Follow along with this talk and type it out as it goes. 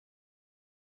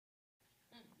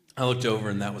I looked over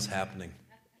and that was happening.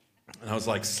 And I was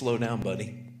like, slow down,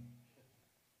 buddy.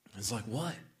 It's like,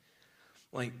 what?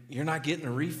 Like, you're not getting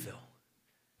a refill.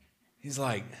 He's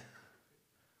like,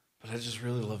 but I just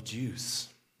really love juice.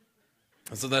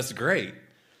 I said, that's great,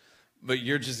 but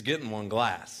you're just getting one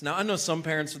glass. Now, I know some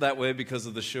parents are that way because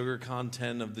of the sugar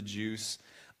content of the juice.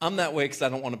 I'm that way because I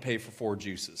don't want to pay for 4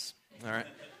 juices, all right?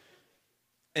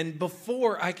 And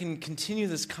before I can continue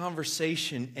this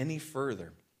conversation any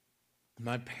further,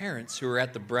 my parents, who are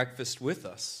at the breakfast with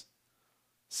us,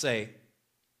 say,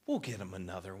 we'll get him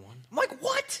another one. I'm like,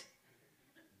 what?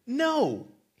 No,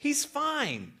 he's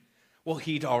fine. Well,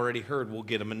 he'd already heard we'll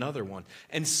get him another one.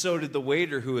 And so did the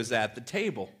waiter who was at the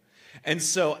table. And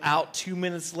so out 2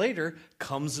 minutes later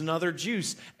comes another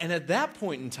juice. And at that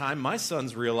point in time, my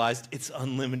sons realized it's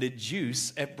unlimited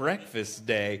juice at breakfast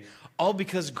day, all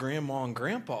because Grandma and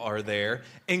Grandpa are there,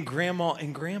 and Grandma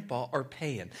and Grandpa are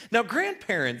paying. Now,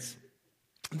 grandparents,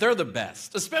 they're the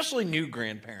best, especially new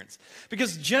grandparents,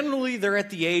 because generally they're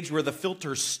at the age where the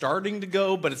filter's starting to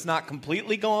go, but it's not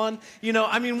completely gone. You know,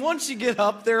 I mean, once you get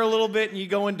up there a little bit and you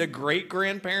go into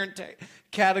great-grandparent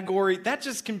category, that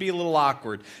just can be a little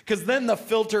awkward, because then the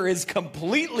filter is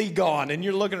completely gone, and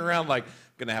you're looking around like, I'm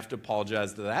going to have to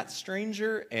apologize to that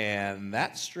stranger, and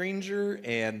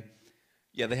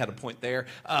yeah, they had a point there.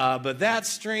 But that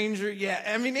stranger, yeah,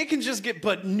 I mean, it can just get,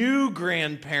 but new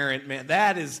grandparent, man,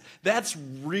 that's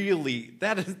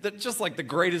just like the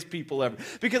greatest people ever.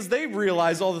 Because they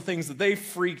realize all the things that they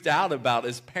freaked out about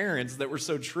as parents that were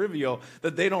so trivial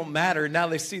that they don't matter. Now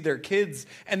they see their kids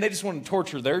and they just want to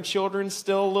torture their children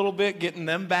still a little bit, getting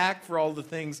them back for all the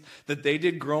things that they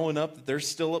did growing up that they're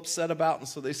still upset about. And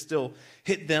so they still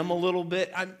hit them a little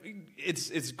bit.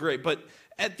 It's great. But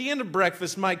at the end of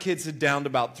breakfast, my kids had downed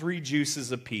about 3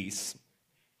 juices apiece.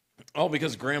 All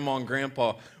because Grandma and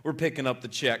Grandpa were picking up the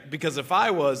check. Because if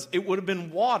I was, it would have been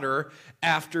water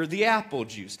after the apple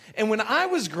juice. And when I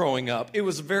was growing up, it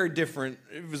was very different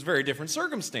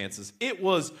circumstances. It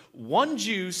was 1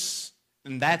 juice,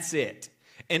 and that's it.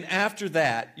 And after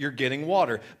that, you're getting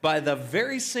water by the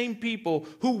very same people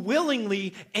who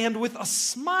willingly and with a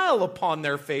smile upon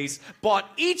their face bought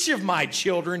each of my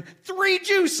children 3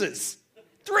 juices.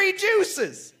 3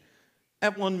 juices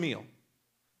at one meal.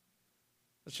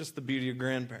 That's just the beauty of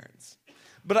grandparents.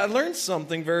 But I learned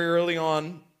something very early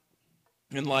on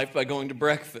in life by going to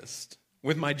breakfast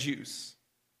with my juice.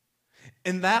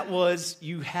 And that was,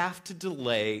 you have to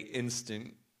delay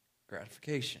instant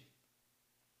gratification.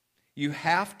 You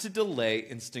have to delay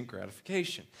instant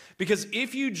gratification. Because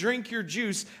if you drink your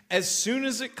juice as soon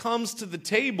as it comes to the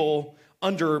table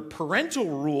under parental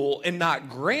rule and not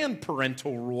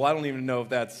grandparental rule, I don't even know if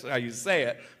that's how you say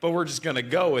it, but we're just going to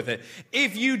go with it.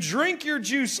 If you drink your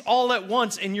juice all at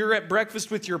once and you're at breakfast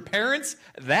with your parents,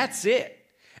 that's it.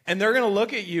 And they're going to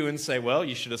look at you and say, well,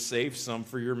 you should have saved some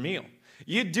for your meal.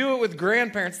 You do it with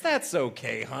grandparents, that's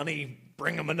okay, honey,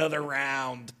 bring them another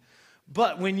round.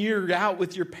 But when you're out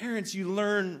with your parents, you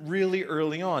learn really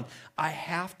early on, I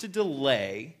have to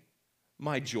delay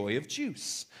my joy of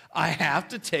juice. I have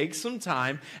to take some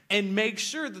time and make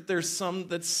sure that there's some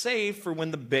that's safe for when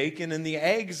the bacon and the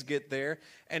eggs get there.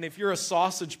 And if you're a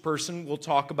sausage person, we'll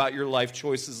talk about your life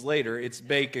choices later. It's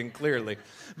bacon, clearly.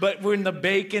 But when the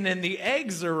bacon and the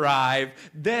eggs arrive,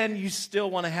 then you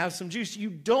still want to have some juice. You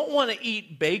don't want to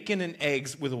eat bacon and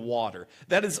eggs with water.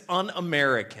 That is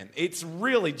un-American. It's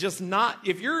really just not,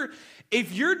 if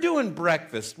you're doing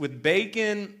breakfast with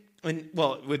bacon,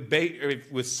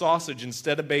 with sausage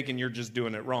instead of bacon, you're just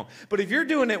doing it wrong. But if you're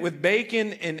doing it with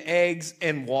bacon and eggs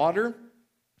and water,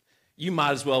 you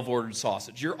might as well have ordered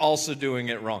sausage. You're also doing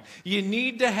it wrong. You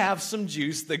need to have some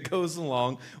juice that goes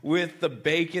along with the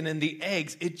bacon and the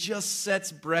eggs. It just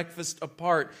sets breakfast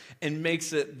apart and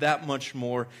makes it that much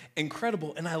more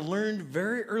incredible. And I learned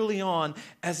very early on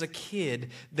as a kid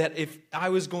that if I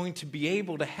was going to be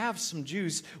able to have some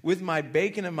juice with my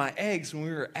bacon and my eggs when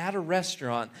we were at a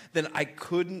restaurant, then I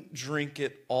couldn't drink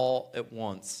it all at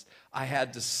once. I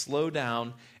had to slow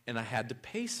down and I had to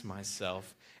pace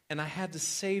myself. And I had to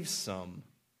save some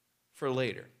for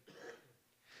later.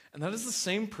 And that is the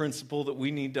same principle that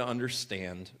we need to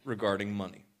understand regarding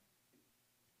money.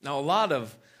 Now, a lot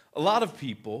of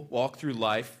people walk through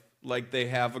life like they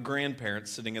have a grandparent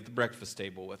sitting at the breakfast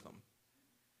table with them.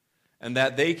 And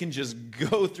that they can just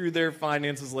go through their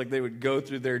finances like they would go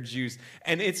through their juice.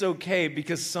 And it's okay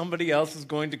because somebody else is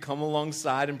going to come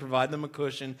alongside and provide them a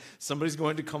cushion. Somebody's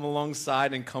going to come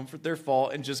alongside and comfort their fall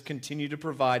and just continue to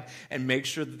provide and make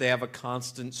sure that they have a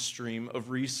constant stream of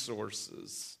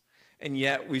resources. And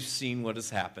yet we've seen what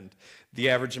has happened. The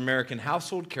average American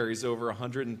household carries over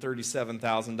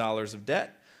 $137,000 of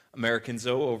debt. Americans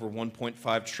owe over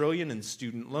 $1.5 trillion in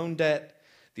student loan debt.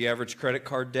 The average credit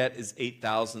card debt is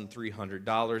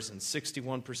 $8,300, and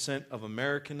 61% of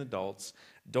American adults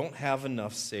don't have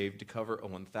enough saved to cover a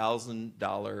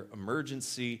 $1,000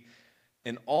 emergency.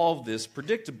 And all of this,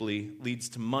 predictably, leads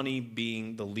to money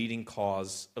being the leading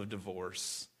cause of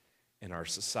divorce in our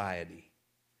society.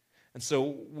 And so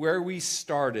where we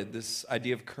started this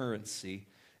idea of currency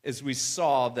is we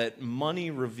saw that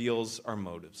money reveals our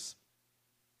motives.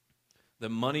 That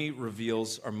money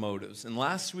reveals our motives. And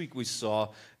last week we saw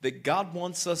that God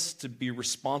wants us to be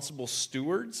responsible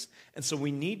stewards, and so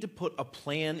we need to put a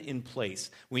plan in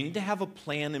place. We need to have a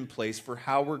plan in place for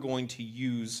how we're going to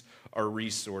use our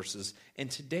resources. And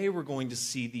today we're going to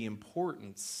see the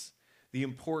importance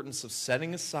of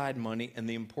setting aside money and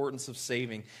the importance of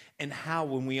saving, and how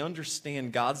when we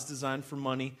understand God's design for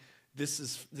money, this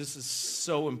is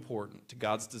so important to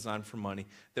God's design for money,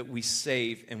 that we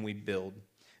save and we build.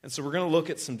 And so we're going to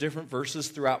look at some different verses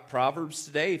throughout Proverbs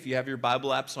today. If you have your Bible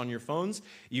apps on your phones,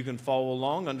 you can follow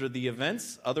along under the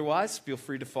events. Otherwise, feel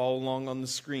free to follow along on the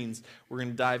screens. We're going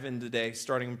to dive in today,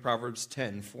 starting in Proverbs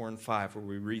 10, 4 and 5, where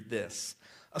we read this.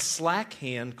 A slack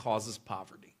hand causes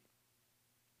poverty,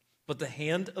 but the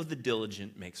hand of the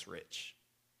diligent makes rich.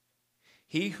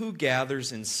 He who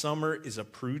gathers in summer is a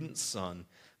prudent son,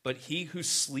 but he who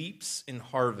sleeps in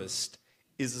harvest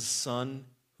is a son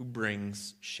who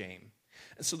brings shame.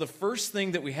 And so the first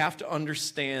thing that we have to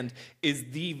understand is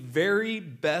the very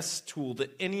best tool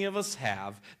that any of us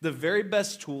have, the very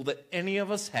best tool that any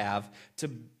of us have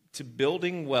to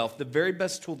building wealth, the very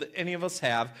best tool that any of us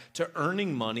have to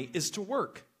earning money is to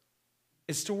work.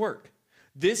 Is to work.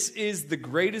 This is the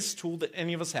greatest tool that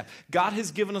any of us have. God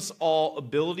has given us all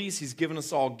abilities. He's given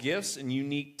us all gifts and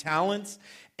unique talents.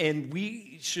 And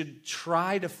we should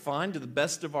try to find, to the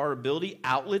best of our ability,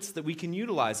 outlets that we can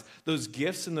utilize. Those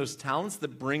gifts and those talents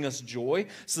that bring us joy,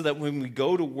 so that when we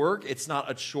go to work, it's not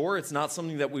a chore. It's not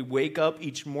something that we wake up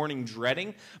each morning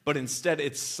dreading, but instead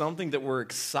it's something that we're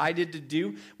excited to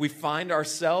do. We find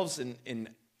ourselves in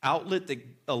outlet that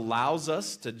allows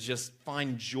us to just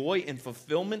find joy and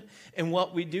fulfillment in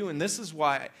what we do. And this is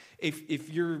why if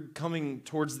you're coming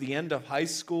towards the end of high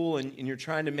school and you're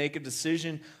trying to make a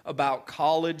decision about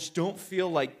college, don't feel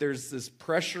like there's this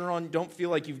pressure on, don't feel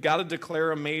like you've got to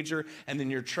declare a major and then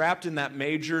you're trapped in that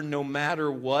major no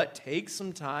matter what. Take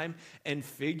some time and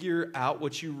figure out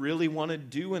what you really want to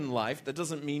do in life. That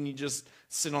doesn't mean you just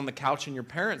sit on the couch in your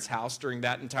parents' house during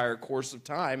that entire course of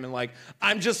time and like,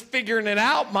 I'm just figuring it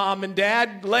out, Mom and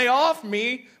Dad, lay off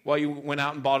me, while you went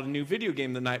out and bought a new video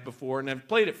game the night before and have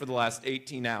played it for the last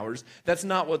 18 hours. That's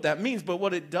not what that means. But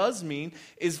what it does mean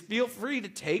is feel free to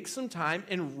take some time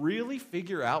and really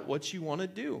figure out what you want to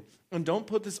do. And don't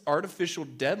put this artificial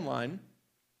deadline,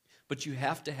 but you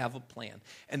have to have a plan.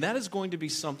 And that is going to be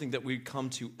something that we come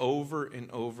to over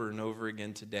and over and over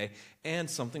again today, and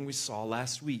something we saw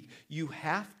last week. You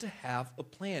have to have a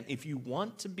plan. If you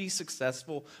want to be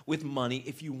successful with money,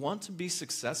 if you want to be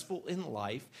successful in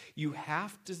life, you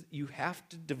have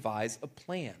to devise a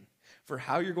plan for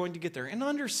how you're going to get there. And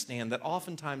understand that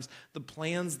oftentimes the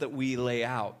plans that we lay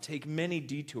out take many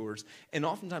detours and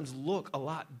oftentimes look a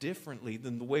lot differently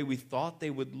than the way we thought they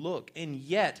would look. And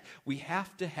yet we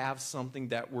have to have something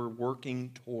that we're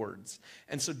working towards.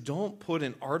 And so don't put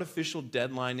an artificial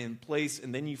deadline in place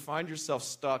and then you find yourself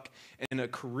stuck in a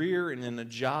career and in a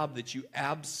job that you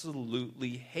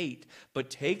absolutely hate. But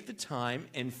take the time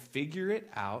and figure it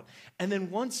out. And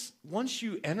then once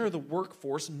you enter the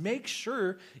workforce, make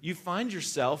sure you find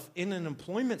yourself in an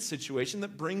employment situation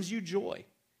that brings you joy.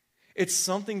 It's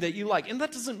something that you like. And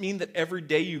that doesn't mean that every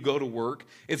day you go to work,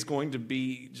 it's going to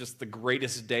be just the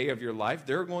greatest day of your life.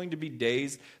 There are going to be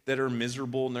days that are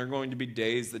miserable, and there are going to be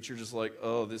days that you're just like,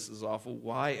 oh, this is awful.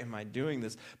 Why am I doing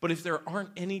this? But if there aren't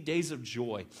any days of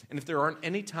joy, and if there aren't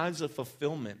any times of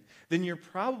fulfillment, then you're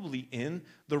probably in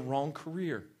the wrong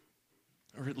career,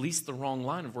 or at least the wrong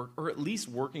line of work, or at least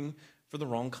working for the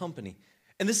wrong company.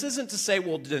 And this isn't to say,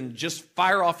 well, then just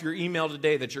fire off your email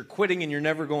today that you're quitting and you're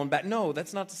never going back. No,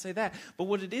 that's not to say that. But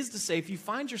what it is to say, if you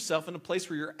find yourself in a place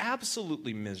where you're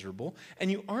absolutely miserable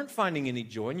and you aren't finding any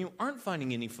joy and you aren't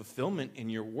finding any fulfillment in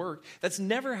your work, that's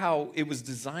never how it was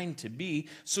designed to be.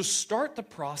 So start the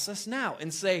process now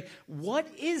and say, what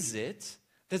is it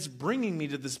that's bringing me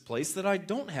to this place that I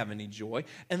don't have any joy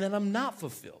and that I'm not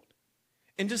fulfilled?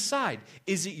 And decide,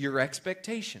 is it your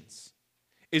expectations?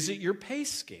 Is it your pay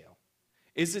scale?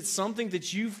 Is it something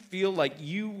that you feel like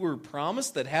you were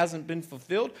promised that hasn't been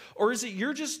fulfilled? Or is it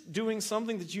you're just doing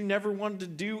something that you never wanted to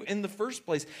do in the first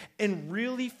place? And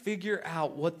really figure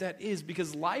out what that is,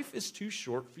 because life is too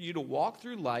short for you to walk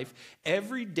through life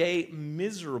every day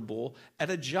miserable at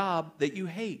a job that you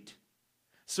hate.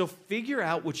 So figure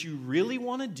out what you really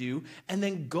want to do, and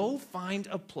then go find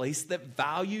a place that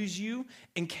values you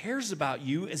and cares about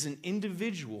you as an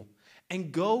individual.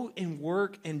 And go and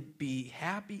work and be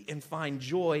happy and find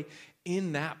joy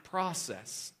in that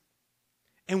process.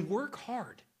 And work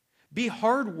hard. Be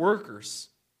hard workers.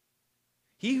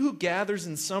 He who gathers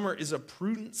in summer is a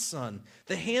prudent son.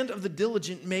 The hand of the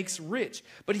diligent makes rich,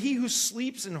 but he who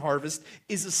sleeps in harvest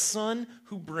is a son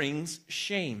who brings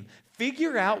shame.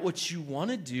 Figure out what you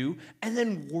want to do and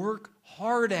then work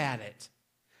hard at it.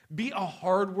 Be a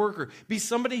hard worker. Be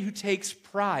somebody who takes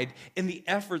pride in the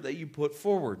effort that you put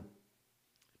forward.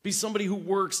 Be somebody who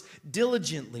works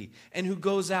diligently and who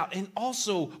goes out, and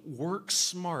also work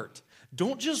smart.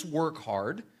 Don't just work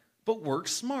hard, but work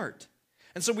smart.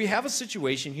 And so we have a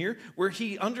situation here where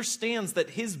he understands that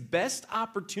his best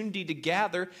opportunity to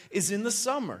gather is in the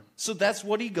summer. So that's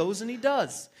what he goes and he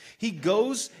does. He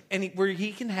goes and where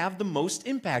he can have the most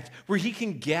impact, where he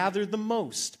can gather the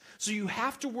most. So you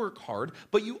have to work hard,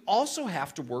 but you also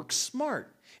have to work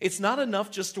smart. It's not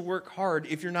enough just to work hard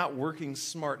if you're not working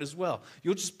smart as well.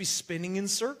 You'll just be spinning in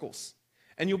circles.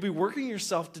 And you'll be working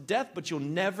yourself to death, but you'll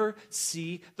never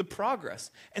see the progress.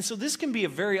 And so this can be a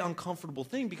very uncomfortable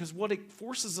thing, because what it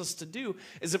forces us to do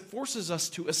is it forces us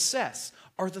to assess,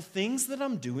 are the things that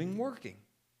I'm doing working?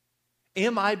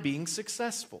 Am I being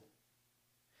successful?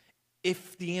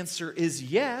 If the answer is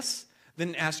yes,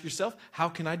 then ask yourself, how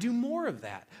can I do more of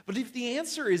that? But if the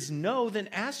answer is no, then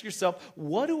ask yourself,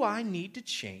 what do I need to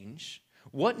change?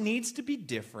 What needs to be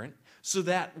different so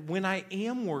that when I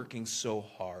am working so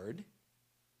hard,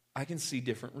 I can see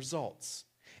different results?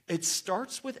 It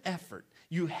starts with effort.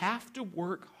 You have to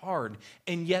work hard,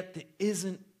 and yet it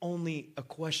isn't only a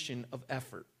question of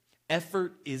effort.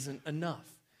 Effort isn't enough.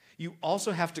 You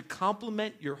also have to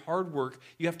complement your hard work.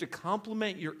 You have to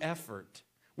complement your effort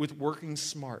with working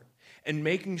smart and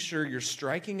making sure you're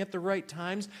striking at the right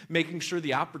times, making sure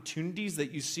the opportunities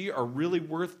that you see are really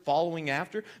worth following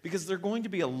after, because there are going to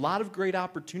be a lot of great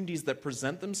opportunities that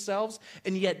present themselves,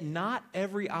 and yet not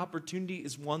every opportunity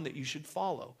is one that you should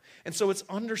follow. And so it's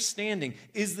understanding,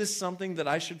 is this something that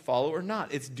I should follow or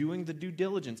not? It's doing the due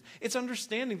diligence. It's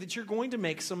understanding that you're going to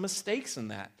make some mistakes in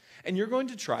that. And you're going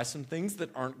to try some things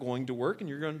that aren't going to work, and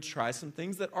you're going to try some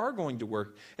things that are going to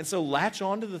work. And so latch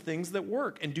on to the things that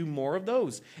work and do more of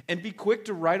those. And be quick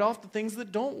to write off the things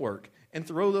that don't work and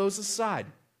throw those aside.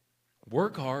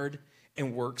 Work hard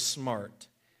and work smart.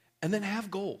 And then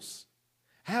have goals.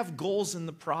 Have goals in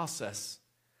the process.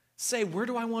 Say, where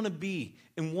do I want to be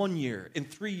in 1 year, in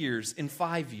 3 years, in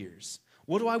 5 years?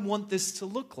 What do I want this to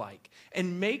look like?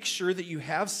 And make sure that you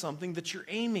have something that you're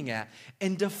aiming at.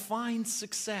 And define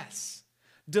success.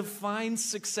 Define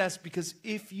success, because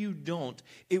if you don't,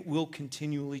 it will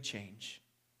continually change.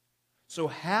 So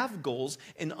have goals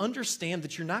and understand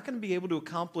that you're not going to be able to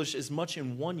accomplish as much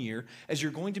in 1 year as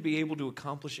you're going to be able to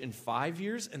accomplish in 5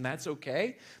 years, and that's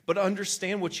okay. But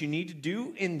understand what you need to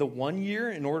do in the 1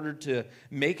 year in order to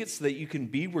make it so that you can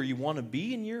be where you want to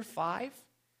be in year 5.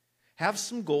 Have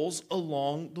some goals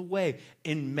along the way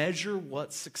and measure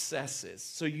what success is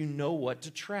so you know what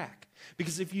to track.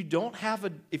 Because if you don't have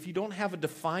a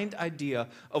defined idea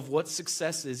of what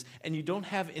success is and you don't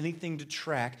have anything to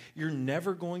track, you're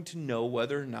never going to know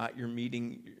whether or not you're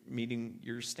meeting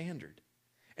your standard.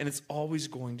 And it's always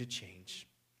going to change.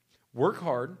 Work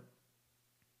hard,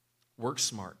 work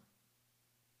smart.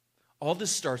 All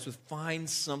this starts with find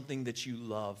something that you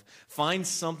love. Find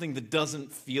something that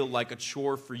doesn't feel like a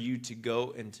chore for you to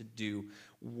go and to do.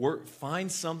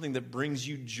 Find something that brings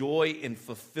you joy and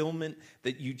fulfillment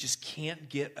that you just can't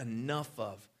get enough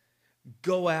of.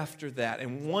 Go after that.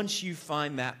 And once you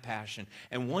find that passion,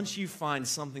 and once you find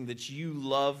something that you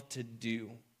love to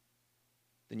do,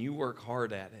 then you work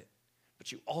hard at it.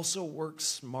 But you also work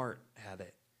smart at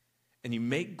it. And you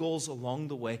make goals along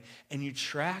the way, and you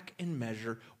track and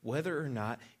measure whether or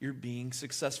not you're being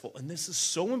successful. And this is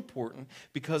so important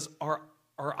because our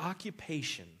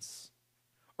occupations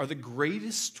are the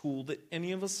greatest tool that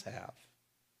any of us have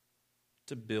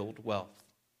to build wealth.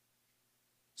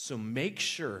 So make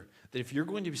sure that if you're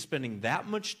going to be spending that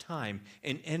much time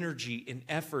and energy and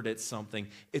effort at something,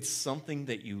 it's something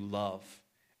that you love.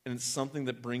 And it's something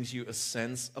that brings you a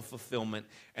sense of fulfillment,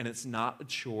 and it's not a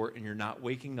chore, and you're not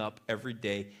waking up every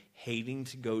day hating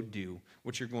to go do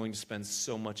what you're going to spend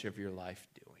so much of your life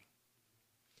doing.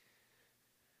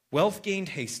 Wealth gained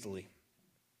hastily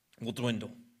will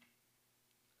dwindle.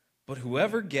 But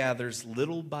whoever gathers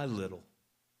little by little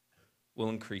will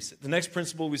increase it. The next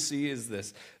principle we see is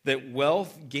this, that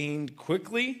wealth gained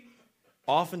quickly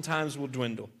oftentimes will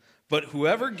dwindle. But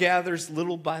whoever gathers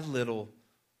little by little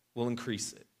will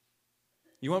increase it.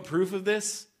 You want proof of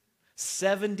this?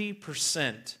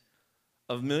 70%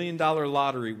 of million-dollar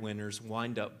lottery winners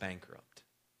wind up bankrupt.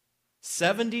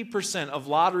 70% of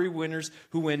lottery winners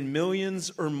who win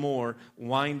millions or more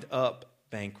wind up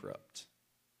bankrupt.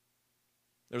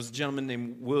 There was a gentleman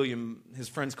named William, his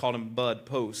friends called him Bud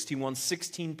Post. He won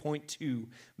 $16.2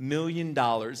 million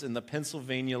in the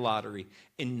Pennsylvania lottery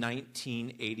in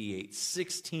 1988.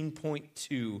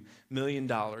 $16.2 million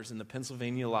in the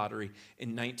Pennsylvania lottery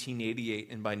in 1988.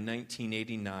 And by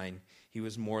 1989, he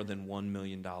was more than $1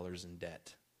 million in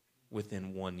debt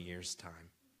within 1 year's time.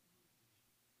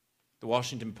 The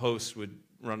Washington Post would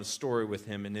run a story with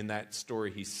him, and in that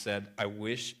story he said, "I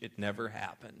wish it never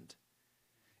happened.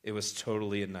 It was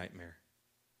totally a nightmare."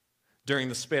 During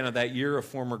the span of that year, a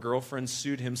former girlfriend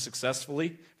sued him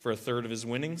successfully for a third of his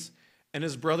winnings, and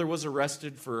his brother was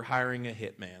arrested for hiring a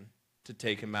hitman to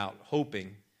take him out,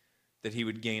 hoping that he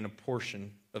would gain a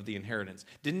portion of the inheritance.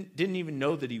 Didn't even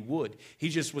know that he would. He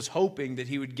just was hoping that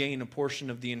he would gain a portion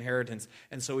of the inheritance,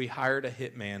 and so he hired a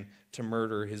hitman to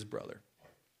murder his brother.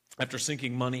 After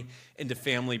sinking money into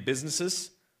family businesses,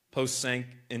 Post sank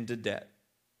into debt.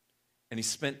 And he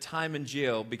spent time in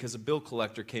jail because a bill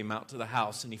collector came out to the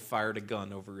house and he fired a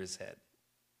gun over his head.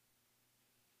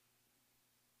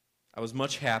 "I was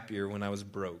much happier when I was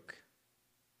broke,"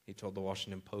 he told the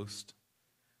Washington Post.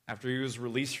 After he was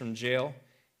released from jail,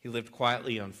 he lived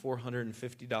quietly on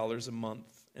 $450 a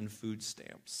month in food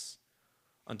stamps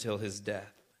until his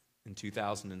death in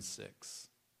 2006.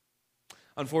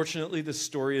 Unfortunately, this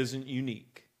story isn't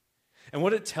unique. And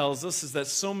what it tells us is that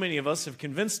so many of us have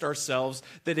convinced ourselves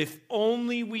that if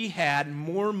only we had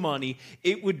more money,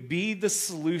 it would be the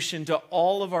solution to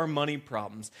all of our money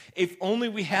problems. If only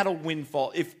we had a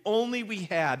windfall, if only we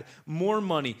had more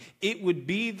money, it would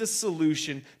be the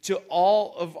solution to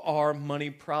all of our money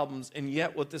problems. And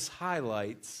yet what this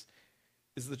highlights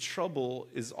is the trouble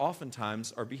is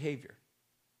oftentimes our behavior,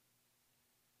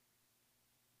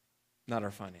 not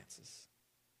our finances.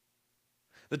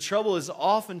 The trouble is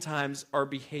oftentimes our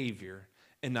behavior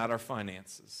and not our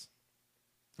finances.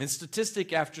 And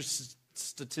statistic after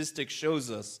statistic shows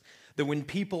us that when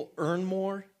people earn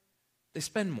more, they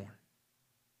spend more.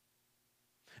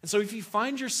 And so if you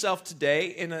find yourself today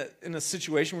in a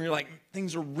situation where you're like,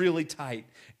 things are really tight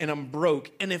and I'm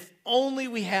broke, and if only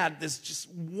we had this just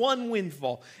one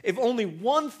windfall, if only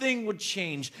one thing would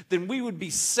change, then we would be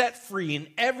set free and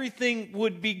everything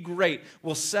would be great.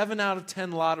 Well, 7 out of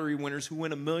 10 lottery winners who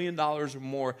win $1 million or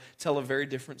more tell a very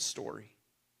different story.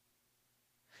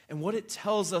 And what it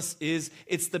tells us is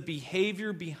it's the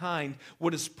behavior behind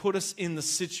what has put us in the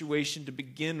situation to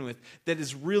begin with that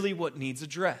is really what needs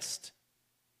addressed.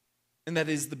 And that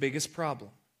is the biggest problem.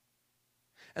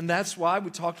 And that's why we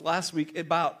talked last week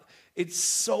about it's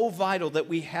so vital that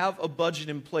we have a budget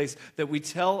in place, that we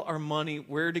tell our money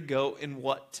where to go and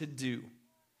what to do.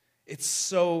 It's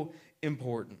so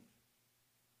important.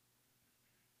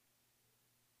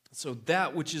 So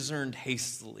that which is earned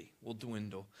hastily will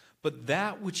dwindle, but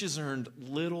that which is earned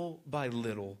little by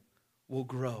little will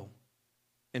grow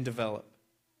and develop.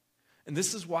 And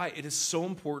this is why it is so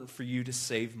important for you to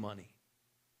save money.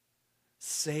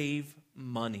 Save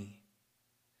money.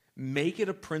 Make it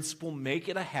a principle, make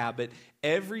it a habit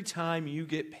every time you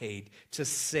get paid to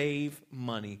save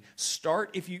money.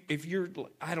 Start if you're,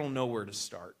 I don't know where to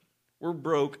start. We're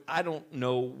broke. I don't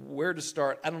know where to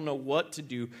start. I don't know what to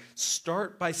do.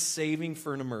 Start by saving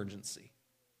for an emergency.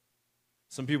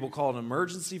 Some people call it an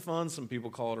emergency fund. Some people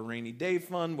call it a rainy day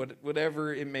fund,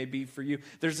 whatever it may be for you.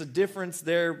 There's a difference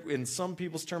there in some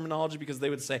people's terminology because they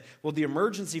would say, well, the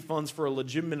emergency fund's for a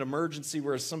legitimate emergency,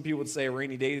 whereas some people would say a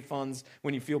rainy day fund's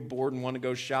when you feel bored and want to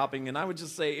go shopping. And I would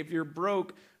just say, if you're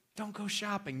broke, don't go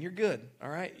shopping. You're good, all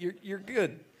right? You're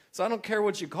good. So I don't care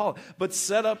what you call it, but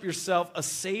set up yourself a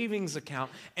savings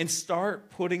account and start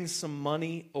putting some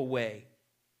money away.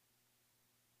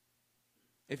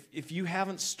 If you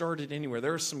haven't started anywhere,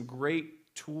 there are some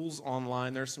great tools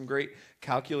online. There are some great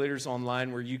calculators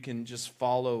online where you can just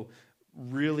follow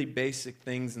really basic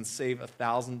things and save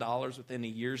 $1,000 within a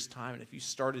year's time. And if you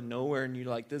started nowhere and you're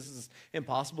like, this is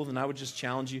impossible, then I would just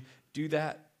challenge you, do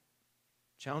that.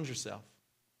 Challenge yourself.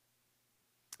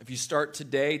 If you start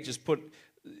today, just put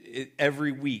it,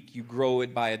 every week you grow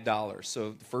it by $1.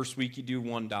 So the first week you do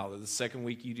 $1. The second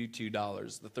week you do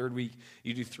 $2. The third week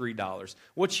you do $3.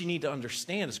 What you need to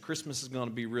understand is Christmas is going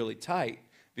to be really tight.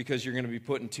 because you're going to be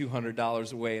putting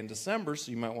 $200 away in December,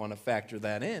 so you might want to factor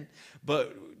that in.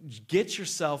 But get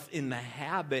yourself in the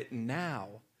habit now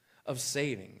of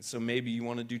saving. So maybe you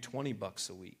want to do $20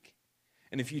 a week.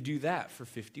 And if you do that for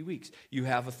 50 weeks, you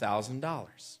have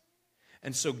 $1,000.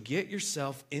 And so get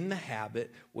yourself in the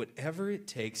habit, whatever it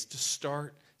takes, to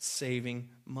start saving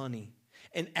money.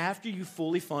 And after you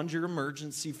fully fund your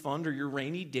emergency fund or your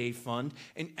rainy day fund,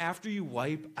 and after you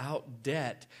wipe out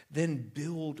debt, then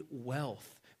build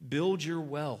wealth. Build your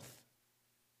wealth.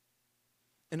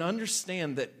 And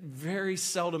understand that very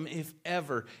seldom, if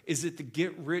ever, is it the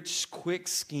get-rich-quick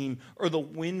scheme or the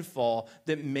windfall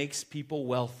that makes people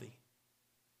wealthy.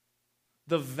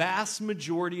 The vast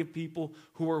majority of people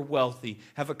who are wealthy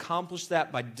have accomplished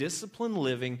that by disciplined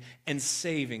living and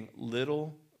saving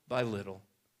little by little.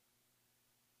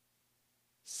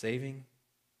 Saving.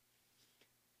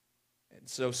 And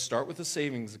so start with a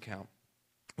savings account.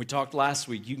 We talked last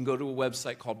week, you can go to a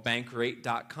website called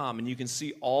bankrate.com and you can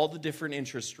see all the different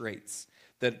interest rates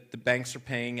that the banks are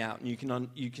paying out. And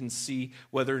you can see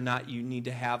whether or not you need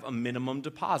to have a minimum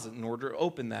deposit in order to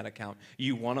open that account.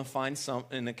 You want to find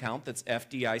an account that's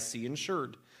FDIC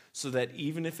insured, so that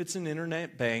even if it's an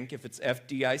internet bank, if it's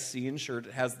FDIC insured,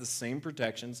 it has the same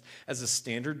protections as a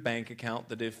standard bank account,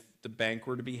 that if the bank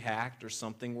were to be hacked or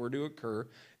something were to occur,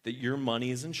 that your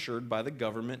money is insured by the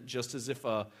government, just as if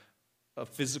a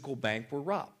physical bank were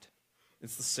robbed.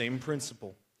 It's the same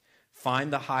principle.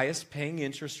 Find the highest paying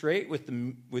interest rate with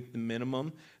the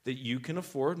minimum that you can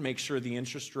afford. Make sure the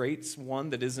interest rate's one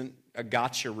that isn't a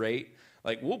gotcha rate.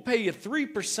 Like, we'll pay you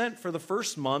 3% for the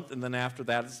first month, and then after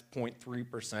that it's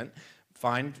 0.3%.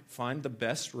 Find the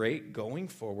best rate going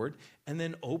forward, and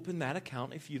then open that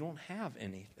account if you don't have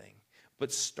anything.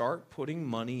 But start putting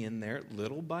money in there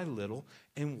little by little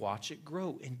and watch it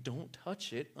grow. And don't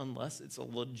touch it unless it's a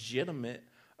legitimate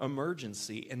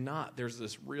emergency and not there's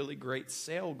this really great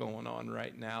sale going on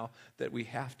right now that we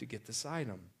have to get this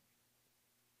item.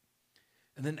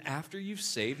 And then after you've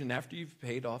saved and after you've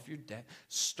paid off your debt,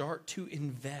 start to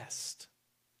invest.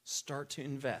 Start to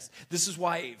invest. This is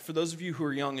why, for those of you who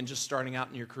are young and just starting out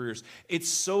in your careers, it's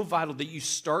so vital that you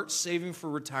start saving for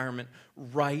retirement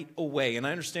right away. And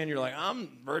I understand you're like,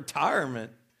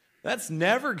 retirement. That's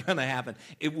never going to happen.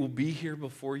 It will be here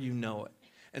before you know it.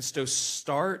 And so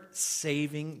start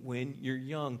saving when you're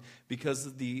young because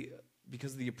of the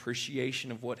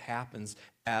appreciation of what happens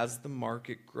as the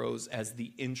market grows, as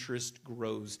the interest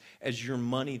grows, as your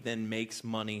money then makes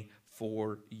money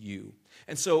for you.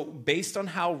 And so based on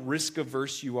how risk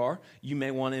averse you are, you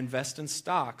may want to invest in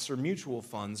stocks or mutual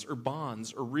funds or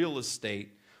bonds or real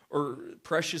estate or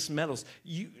precious metals.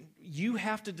 You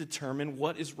have to determine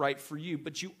what is right for you,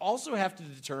 but you also have to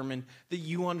determine that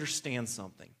you understand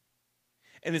something.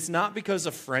 And it's not because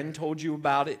a friend told you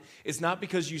about it. It's not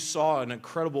because you saw an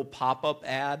incredible pop-up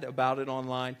ad about it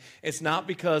online. It's not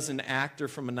because an actor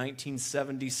from a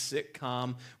 1970s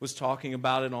sitcom was talking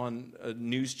about it on a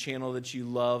news channel that you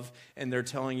love, and they're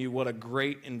telling you what a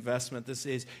great investment this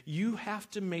is. You have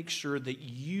to make sure that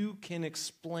you can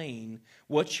explain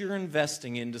what you're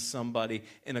investing into somebody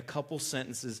in a couple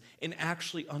sentences and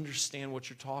actually understand what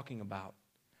you're talking about.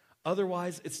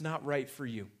 Otherwise, it's not right for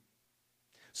you.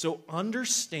 So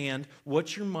understand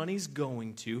what your money's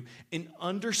going to and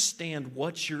understand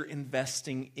what you're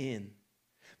investing in.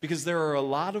 Because there are a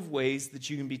lot of ways that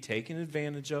you can be taken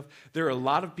advantage of. There are a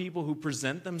lot of people who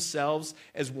present themselves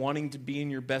as wanting to be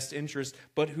in your best interest,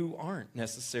 but who aren't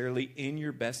necessarily in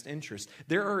your best interest.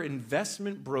 There are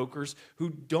investment brokers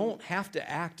who don't have to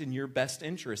act in your best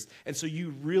interest. And so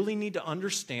you really need to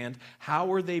understand,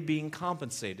 how are they being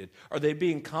compensated? Are they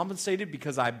being compensated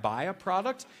because I buy a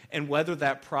product, and whether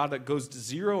that product goes to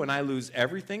zero and I lose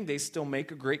everything, they still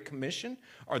make a great commission?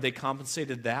 Are they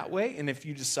compensated that way? And if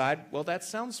you decide, well, that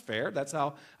sounds fair, that's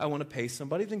how I want to pay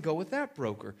somebody, then go with that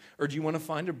broker. Or do you want to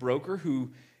find a broker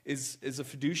who is a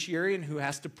fiduciary and who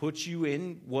has to put you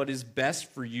in what is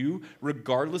best for you,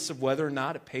 regardless of whether or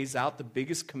not it pays out the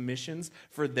biggest commissions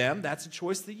for them? That's a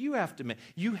choice that you have to make.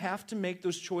 You have to make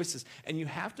those choices, and you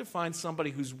have to find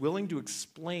somebody who's willing to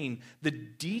explain the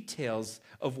details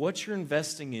of what you're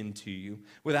investing into you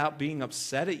without being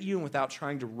upset at you and without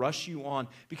trying to rush you on,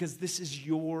 because this is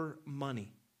your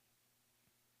money.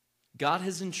 God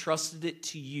has entrusted it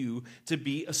to you to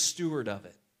be a steward of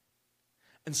it.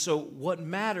 And so what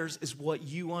matters is what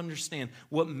you understand.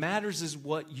 What matters is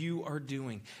what you are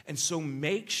doing. And so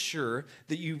make sure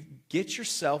that you get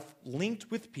yourself linked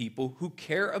with people who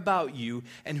care about you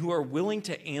and who are willing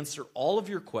to answer all of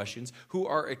your questions, who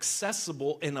are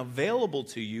accessible and available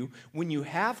to you when you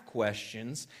have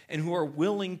questions, and who are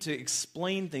willing to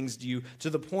explain things to you to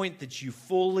the point that you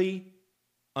fully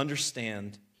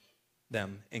understand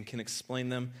them and can explain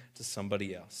them to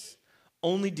somebody else.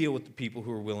 Only deal with the people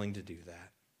who are willing to do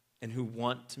that and who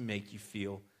want to make you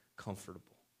feel comfortable.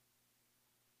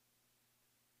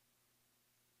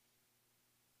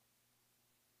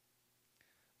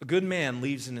 A good man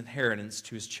leaves an inheritance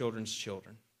to his children's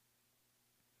children,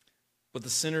 but the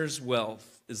sinner's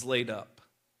wealth is laid up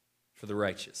for the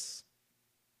righteous.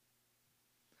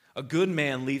 A good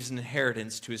man leaves an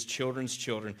inheritance to his children's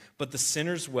children, but the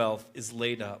sinner's wealth is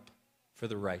laid up for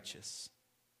the righteous.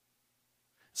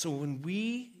 So when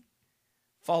we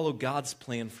follow God's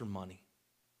plan for money,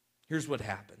 here's what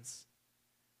happens.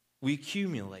 We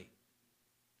accumulate.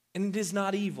 And it is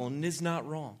not evil and it is not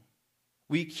wrong.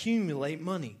 We accumulate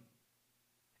money.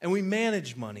 And we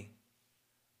manage money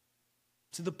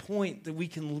to the point that we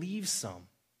can leave some.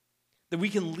 That we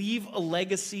can leave a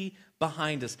legacy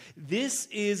behind us. This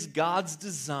is God's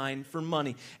design for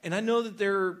money. And I know that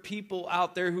there are people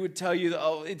out there who would tell you,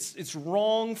 oh, it's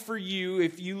wrong for you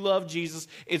if you love Jesus.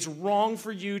 It's wrong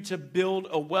for you to build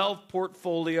a wealth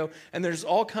portfolio. And there's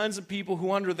all kinds of people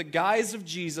who, under the guise of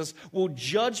Jesus, will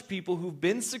judge people who've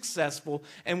been successful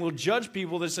and will judge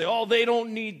people that say, oh, they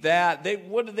don't need that.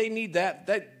 What do they need that?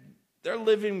 They're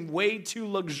living way too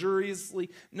luxuriously.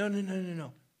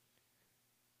 No.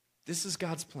 This is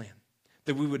God's plan,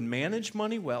 that we would manage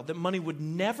money well, that money would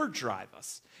never drive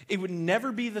us. It would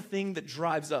never be the thing that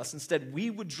drives us. Instead,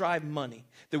 we would drive money,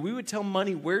 that we would tell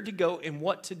money where to go and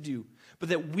what to do, but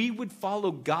that we would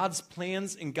follow God's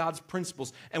plans and God's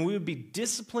principles, and we would be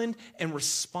disciplined and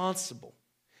responsible.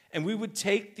 And we would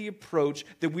take the approach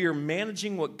that we are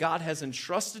managing what God has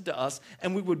entrusted to us,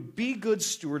 and we would be good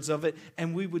stewards of it,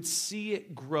 and we would see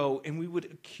it grow, and we would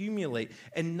accumulate,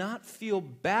 and not feel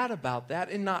bad about that,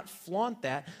 and not flaunt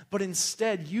that, but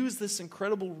instead use this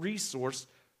incredible resource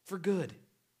for good,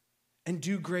 and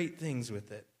do great things with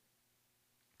it.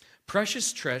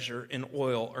 Precious treasure and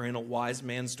oil are in a wise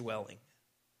man's dwelling,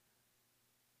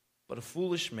 but a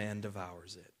foolish man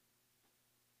devours it.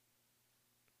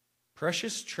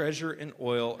 Precious treasure and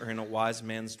oil are in a wise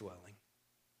man's dwelling,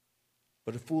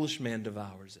 but a foolish man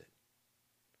devours it.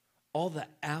 All the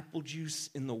apple juice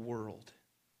in the world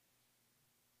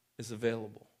is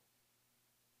available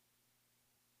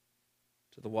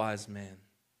to the wise man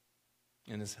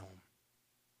in his home.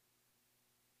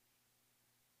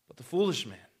 But the foolish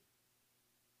man,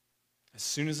 as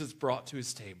soon as it's brought to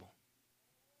his table,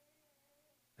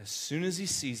 as soon as he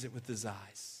sees it with his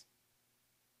eyes,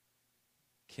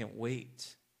 can't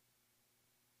wait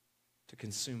to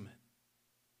consume it.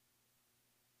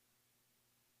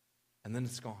 And then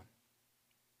it's gone.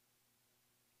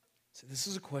 So this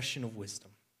is a question of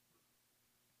wisdom.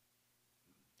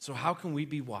 So how can we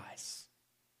be wise?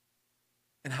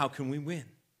 And how can we win?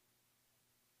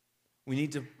 We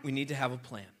need to have a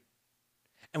plan.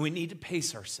 And we need to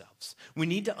pace ourselves. We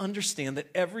need to understand that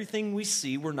everything we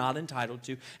see we're not entitled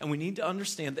to. And we need to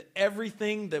understand that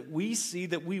everything that we see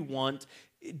that we want,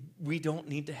 we don't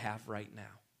need to have right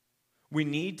now. We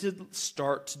need to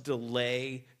start to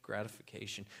delay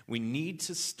gratification. We need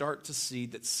to start to see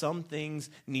that some things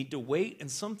need to wait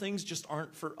and some things just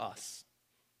aren't for us.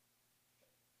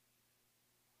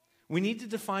 We need to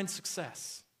define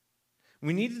success.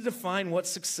 We need to define what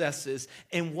success is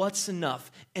and what's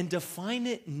enough, and define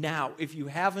it now if you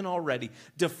haven't already.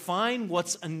 Define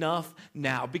what's enough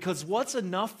now, because what's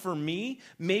enough for me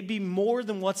may be more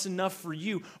than what's enough for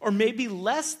you, or maybe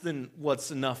less than what's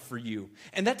enough for you.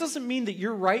 And that doesn't mean that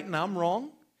you're right and I'm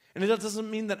wrong, and it doesn't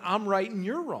mean that I'm right and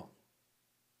you're wrong.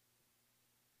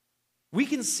 We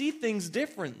can see things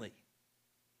differently,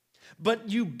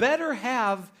 but you better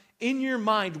have in your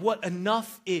mind what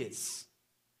enough is.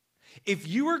 If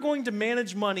you are going to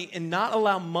manage money and not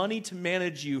allow money to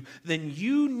manage you, then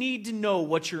you need to know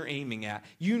what you're aiming at.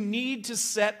 You need to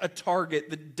set a target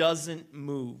that doesn't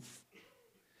move.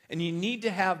 And you need to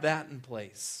have that in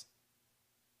place.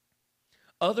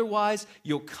 Otherwise,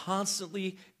 you'll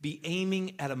constantly be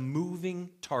aiming at a moving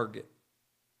target.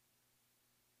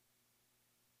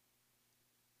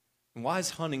 And why is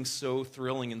hunting so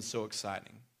thrilling and so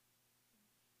exciting?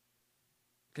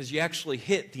 Because you actually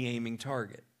hit the aiming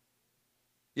target.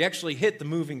 You actually hit the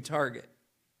moving target.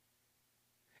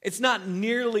 It's not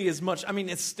nearly as much,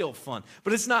 it's still fun,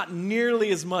 but it's not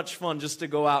nearly as much fun just to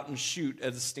go out and shoot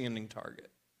at a standing target.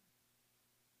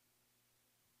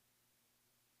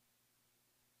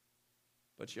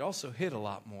 But you also hit a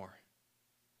lot more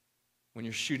when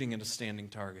you're shooting at a standing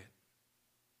target.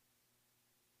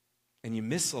 And you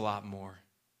miss a lot more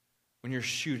when you're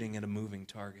shooting at a moving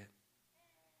target.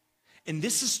 And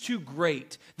this is too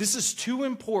great. This is too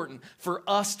important for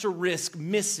us to risk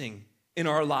missing in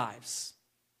our lives.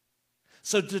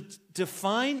 So to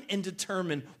define and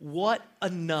determine what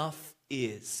enough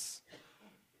is.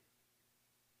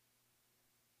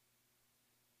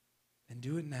 And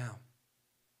do it now.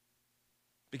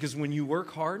 Because when you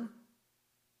work hard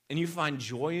and you find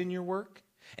joy in your work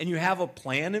and you have a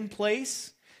plan in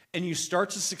place and you start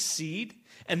to succeed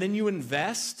and then you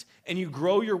invest and you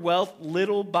grow your wealth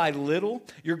little by little,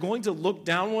 you're going to look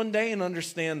down one day and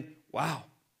understand, wow,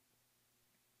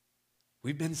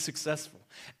 we've been successful.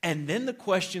 And then the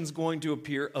question's going to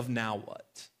appear of now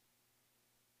what?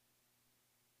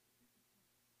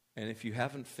 And if you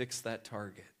haven't fixed that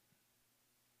target,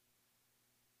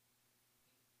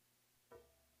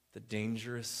 the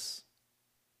dangerous,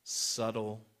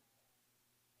 subtle,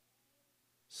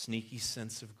 sneaky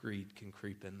sense of greed can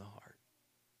creep in the heart.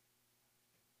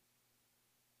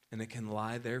 And it can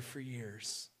lie there for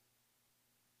years.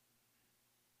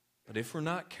 But if we're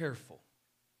not careful,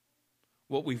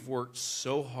 what we've worked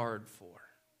so hard for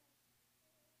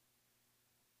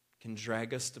can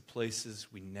drag us to places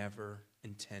we never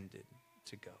intended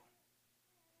to go.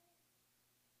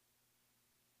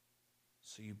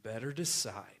 So you better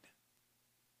decide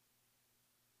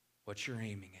what you're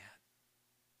aiming at.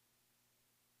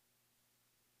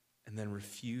 And then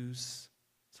refuse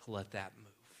to let that move.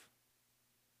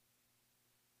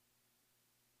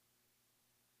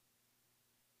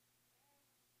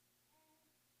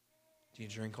 Do you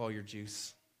drink all your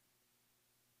juice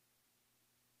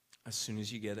as soon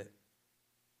as you get it?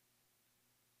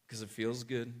 Because it feels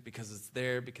good, because it's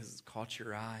there, because it's caught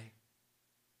your eye.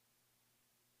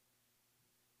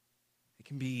 It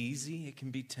can be easy, it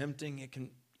can be tempting, it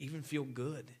can even feel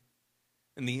good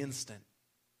in the instant.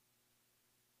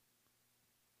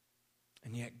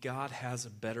 And yet God has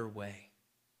a better way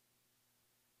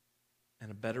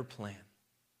and a better plan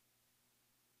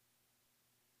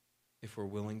if we're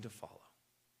willing to follow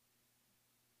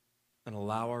and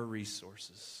allow our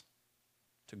resources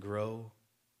to grow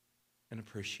and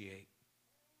appreciate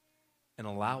and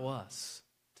allow us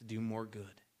to do more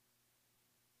good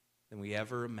than we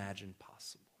ever imagined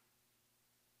possible.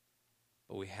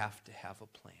 But we have to have a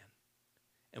plan,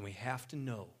 and we have to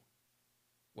know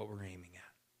what we're aiming at.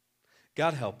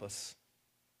 God help us.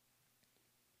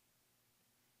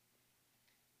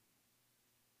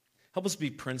 Help us be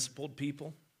principled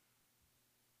people.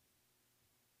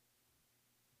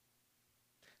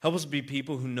 Help us be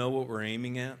people who know what we're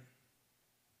aiming at.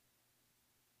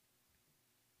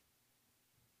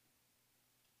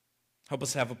 Help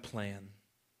us have a plan.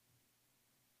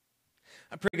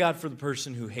 I pray, God, for the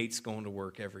person who hates going to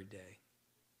work every day.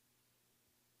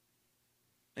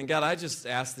 And God, I just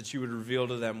ask that you would reveal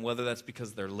to them whether that's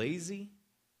because they're lazy,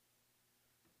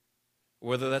 or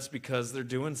whether that's because they're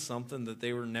doing something that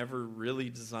they were never really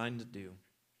designed to do.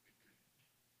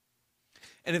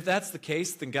 And if that's the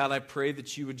case, then God, I pray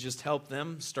that you would just help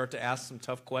them start to ask some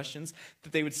tough questions,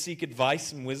 that they would seek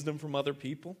advice and wisdom from other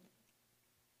people.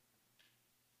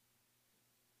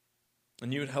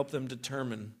 And you would help them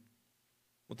determine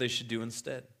what they should do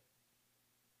instead.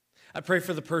 I pray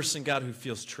for the person, God, who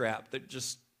feels trapped. They're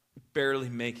just barely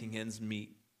making ends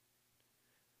meet.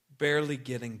 Barely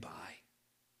getting by.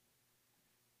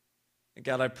 And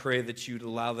God, I pray that you'd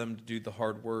allow them to do the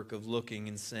hard work of looking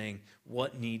and saying,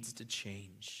 what needs to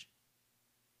change?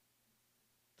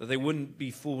 That they wouldn't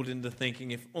be fooled into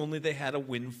thinking if only they had a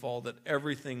windfall that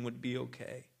everything would be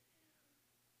okay.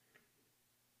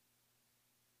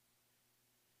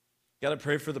 God, I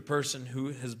pray for the person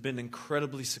who has been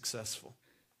incredibly successful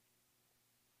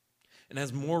and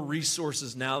has more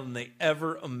resources now than they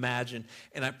ever imagined.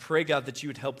 And I pray, God, that you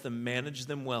would help them manage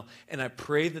them well. And I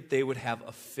pray that they would have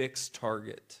a fixed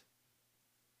target.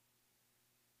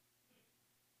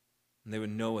 And they would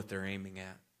know what they're aiming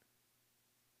at.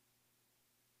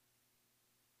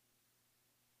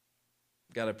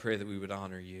 God, I pray that we would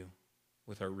honor you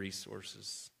with our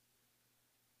resources.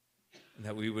 And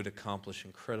that we would accomplish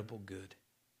incredible good.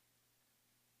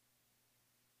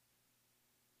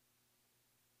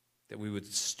 That we would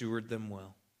steward them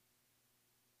well.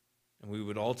 And we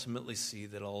would ultimately see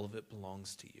that all of it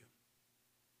belongs to you.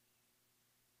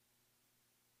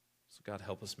 So God,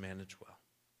 help us manage well.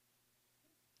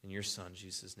 In your Son,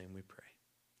 Jesus' name we pray.